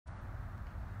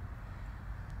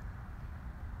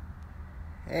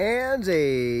And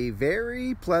a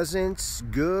very pleasant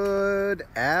good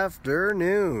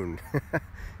afternoon.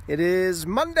 It is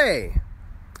Monday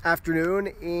afternoon,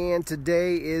 and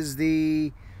today is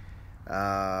the,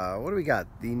 what do we got?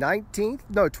 The 19th?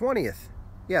 No, 20th.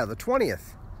 Yeah, the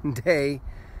 20th day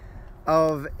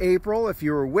of April. If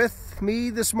you were with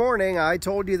me this morning, I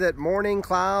told you that morning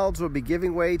clouds would be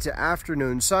giving way to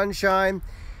afternoon sunshine,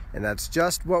 and that's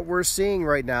just what we're seeing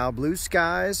right now. Blue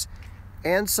skies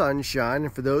and sunshine.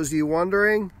 And for those of you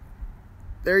wondering,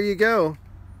 there you go.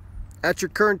 At your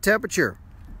current temperature,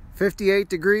 58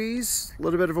 degrees, a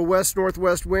little bit of a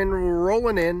west-northwest wind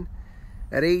rolling in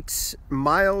at 8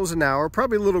 miles an hour.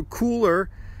 Probably a little cooler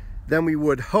than we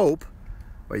would hope,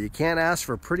 but you can't ask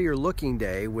for a prettier looking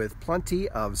day with plenty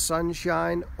of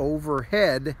sunshine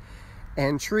overhead,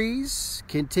 and trees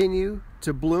continue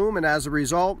to bloom. And as a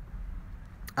result,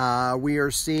 we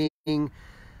are seeing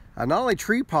not only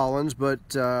tree pollens, but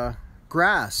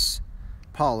grass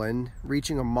pollen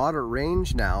reaching a moderate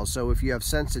range now. So if you have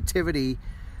sensitivity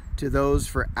to those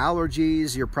for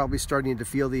allergies, you're probably starting to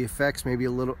feel the effects, maybe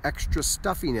a little extra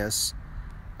stuffiness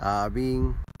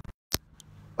being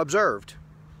observed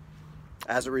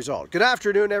as a result. Good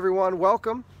afternoon, everyone.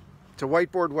 Welcome to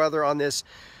Whiteboard Weather on this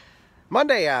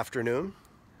Monday afternoon.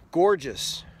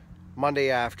 Gorgeous Monday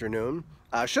afternoon.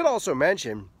 I should also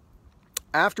mention,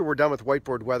 after we're done with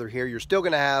Whiteboard Weather here, you're still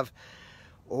going to have,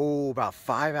 about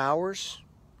 5 hours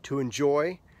to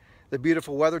enjoy the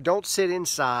beautiful weather. Don't sit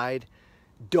inside.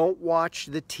 Don't watch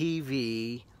the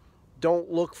TV.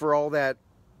 Don't look for all that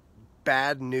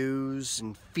bad news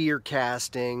and fear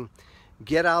casting.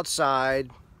 Get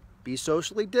outside. Be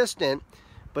socially distant,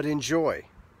 but enjoy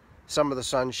some of the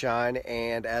sunshine.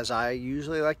 And as I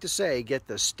usually like to say, get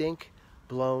the stink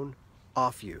blown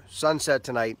off you. Sunset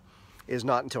tonight is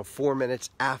not until 4 minutes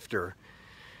after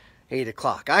 8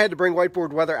 o'clock. I had to bring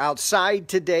Whiteboard Weather outside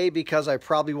today because I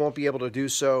probably won't be able to do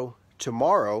so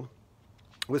tomorrow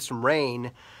with some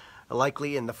rain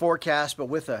likely in the forecast, but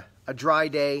with a dry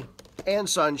day and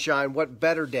sunshine, what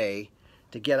better day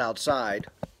to get outside,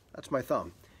 that's my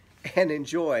thumb, and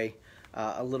enjoy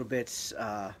a little bit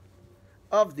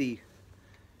of the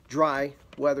dry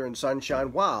weather and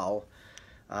sunshine while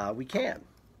we can,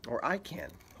 or I can.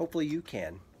 Hopefully you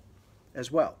can as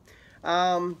well.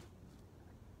 We're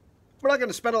not going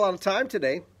to spend a lot of time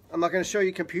today. I'm not going to show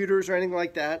you computers or anything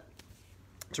like that.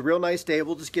 It's a real nice day.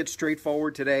 We'll just get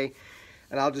straightforward today,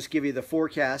 and I'll just give you the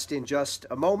forecast in just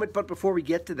a moment. But before we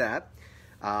get to that,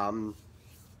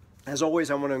 as always,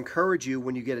 I want to encourage you,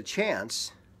 when you get a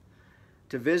chance,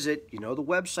 to visit, the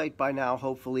website by now,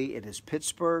 hopefully. It is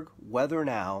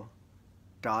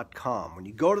pittsburghweathernow.com. When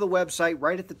you go to the website,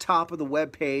 right at the top of the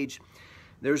web page,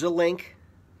 there's a link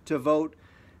to vote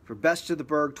for Best of the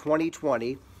Berg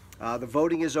 2020. The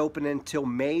voting is open until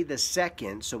May the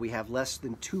 2nd, so we have less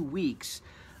than 2 weeks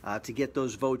to get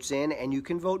those votes in, and you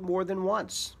can vote more than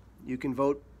once. You can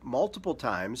vote multiple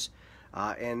times,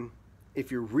 and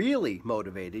if you're really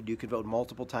motivated, you can vote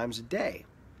multiple times a day.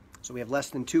 So we have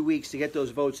less than 2 weeks to get those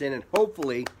votes in, and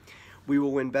hopefully we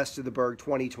will win Best of the Berg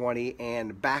 2020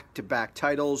 and back-to-back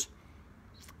titles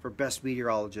for Best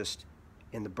Meteorologist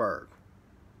in the Berg.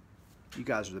 You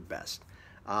guys are the best.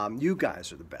 You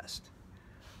guys are the best.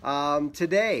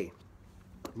 Today,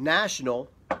 National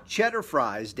Cheddar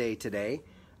Fries Day today,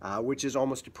 which is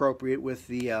almost appropriate with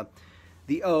the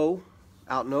O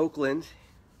out in Oakland.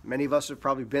 Many of us have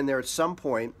probably been there at some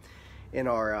point in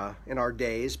our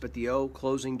days, but the O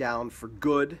closing down for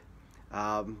good.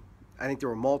 I think there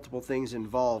were multiple things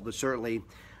involved, but certainly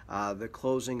the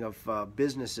closing of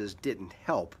businesses didn't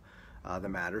help the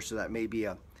matter. So that may be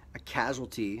a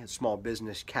casualty, a small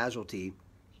business casualty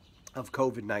of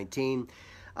COVID-19.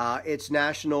 It's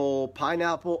National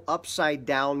Pineapple Upside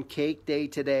Down Cake Day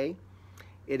today.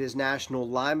 It is National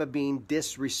Lima Bean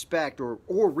Disrespect or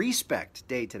Respect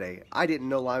Day today. I didn't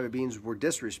know lima beans were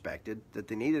disrespected, that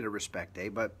they needed a respect day,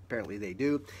 but apparently they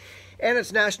do. And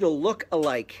it's National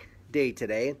Look-alike Day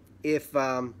today. If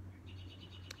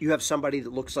you have somebody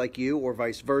that looks like you or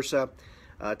vice versa,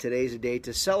 today's a day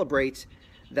to celebrate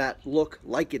that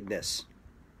look-likedness,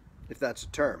 if that's a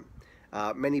term.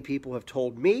 Many people have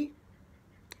told me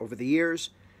over the years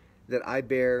that I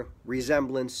bear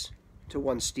resemblance to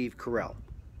one Steve Carell.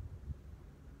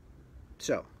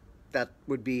 So that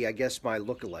would be, I guess, my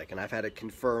look-alike, and I've had it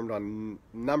confirmed on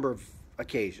a number of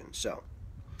occasions. So,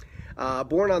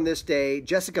 born on this day,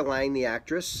 Jessica Lange, the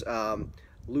actress,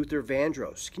 Luther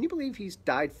Vandross. Can you believe he's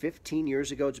died 15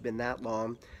 years ago? It's been that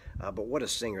long, but what a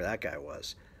singer that guy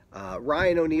was.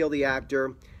 Ryan O'Neal, the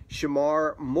actor,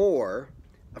 Shamar Moore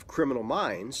of Criminal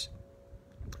Minds,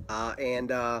 and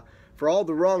for all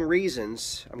the wrong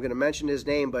reasons. I'm going to mention his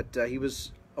name, but he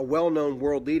was a well-known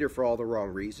world leader for all the wrong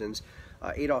reasons.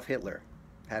 Adolf Hitler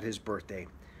had his birthday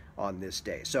on this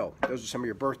day. So those are some of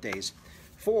your birthdays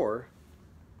for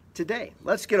today.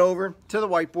 Let's get over to the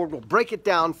whiteboard. We'll break it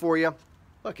down for you.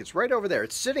 Look, it's right over there.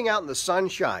 It's sitting out in the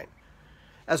sunshine,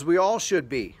 as we all should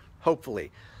be,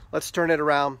 hopefully. Let's turn it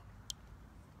around.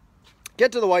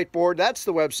 Get to the whiteboard. That's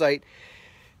the website.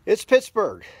 It's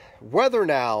Pittsburgh.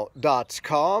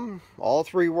 Weathernow.com. All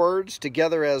three words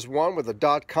together as one with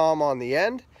a .com on the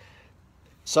end.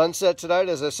 Sunset tonight,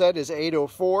 as I said, is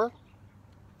 8:04.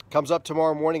 Comes up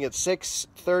tomorrow morning at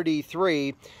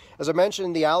 6:33. As I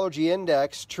mentioned, the allergy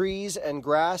index, trees and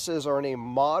grasses are in a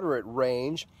moderate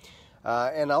range.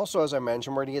 And also, as I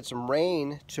mentioned, we're going to get some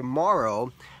rain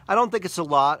tomorrow. I don't think it's a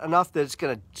lot, enough that it's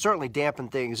going to certainly dampen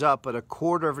things up, but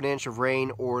 1/4 of an inch of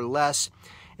rain or less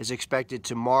is expected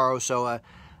tomorrow. So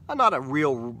not a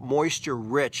real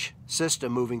moisture-rich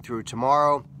system moving through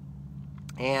tomorrow.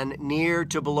 And near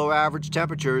to below average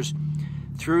temperatures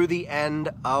through the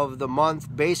end of the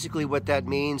month. Basically what that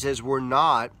means is we're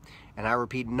not, and I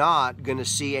repeat, not going to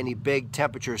see any big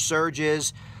temperature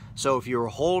surges. So if you're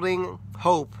holding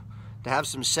hope to have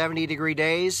some 70-degree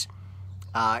days,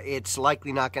 it's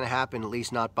likely not going to happen, at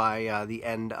least not by the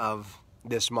end of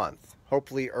this month.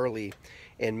 Hopefully early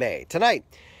in May. Tonight,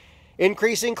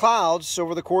 increasing clouds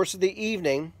over the course of the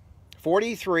evening,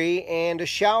 43, and a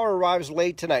shower arrives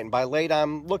late tonight. And by late,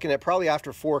 I'm looking at probably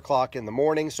after 4 o'clock in the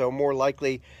morning, so more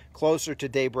likely closer to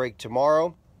daybreak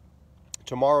tomorrow.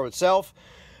 Tomorrow itself,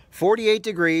 48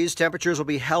 degrees. Temperatures will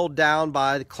be held down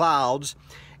by the clouds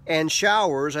and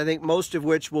showers, I think most of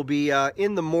which will be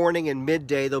in the morning and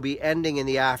midday. They'll be ending in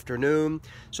the afternoon.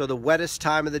 So the wettest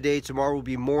time of the day tomorrow will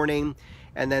be morning,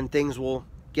 and then things will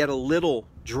get a little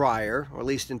drier, or at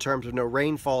least in terms of no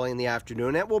rain falling in the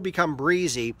afternoon. It will become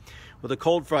breezy with a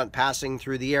cold front passing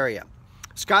through the area.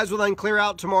 Skies will then clear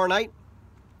out tomorrow night.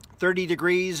 30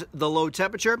 degrees the low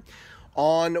temperature.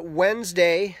 On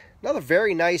Wednesday, another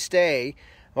very nice day.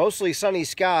 Mostly sunny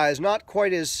skies, not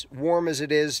quite as warm as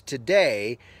it is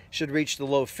today. Should reach the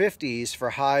low 50s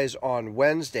for highs on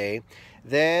Wednesday.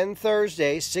 Then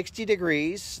Thursday, 60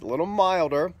 degrees, a little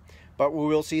milder, but we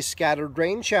will see scattered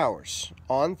rain showers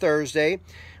on Thursday,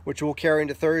 which will carry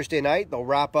into Thursday night. They'll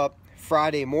wrap up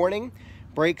Friday morning.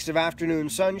 Breaks of afternoon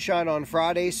sunshine on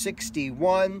Friday,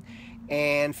 61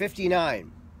 and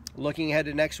 59. Looking ahead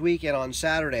to next weekend on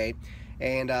Saturday,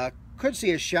 and could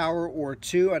see a shower or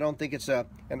two. I don't think it's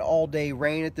an all-day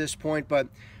rain at this point, but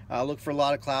look for a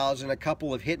lot of clouds and a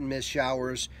couple of hit-and-miss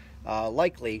showers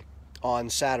likely on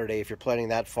Saturday if you're planning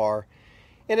that far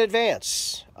in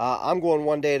advance. I'm going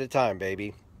one day at a time,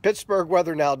 baby.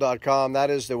 PittsburghWeatherNow.com, that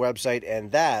is the website,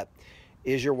 and that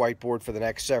is your whiteboard for the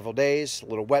next several days. A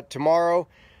little wet tomorrow,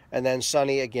 and then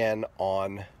sunny again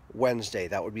on Wednesday.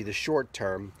 That would be the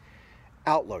short-term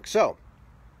outlook. So,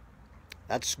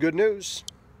 that's good news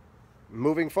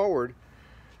moving forward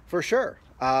for sure.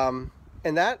 And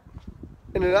that,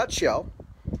 in a nutshell,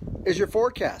 is your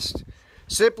forecast.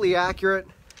 Simply accurate,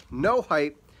 no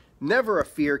hype, never a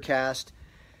fear cast.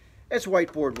 It's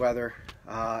whiteboard weather,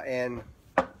 and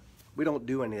we don't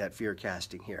do any of that fear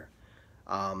casting here.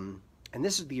 And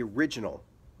this is the original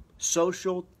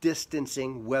social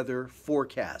distancing weather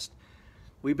forecast.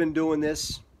 We've been doing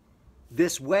this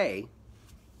way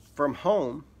from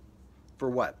home for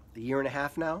what, a year and a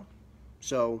half now?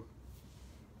 So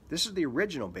this is the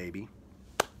original, baby.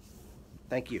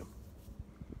 Thank you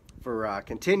for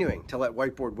continuing to let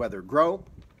whiteboard weather grow,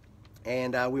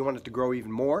 and we want it to grow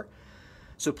even more.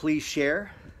 So please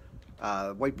share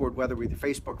whiteboard weather with your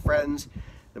Facebook friends.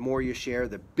 The more you share,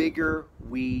 the bigger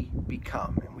we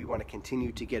become, and we want to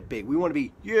continue to get big. We want to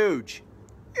be huge,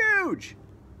 huge.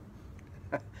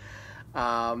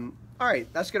 All right,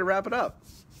 that's going to wrap it up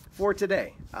for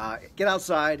today. Get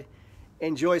outside,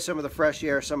 enjoy some of the fresh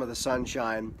air, some of the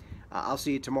sunshine. I'll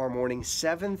see you tomorrow morning,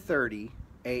 7:30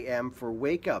 a.m. for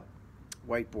Wake Up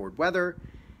Whiteboard Weather,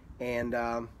 and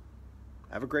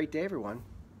have a great day, everyone.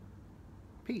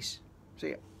 Peace. See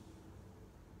ya.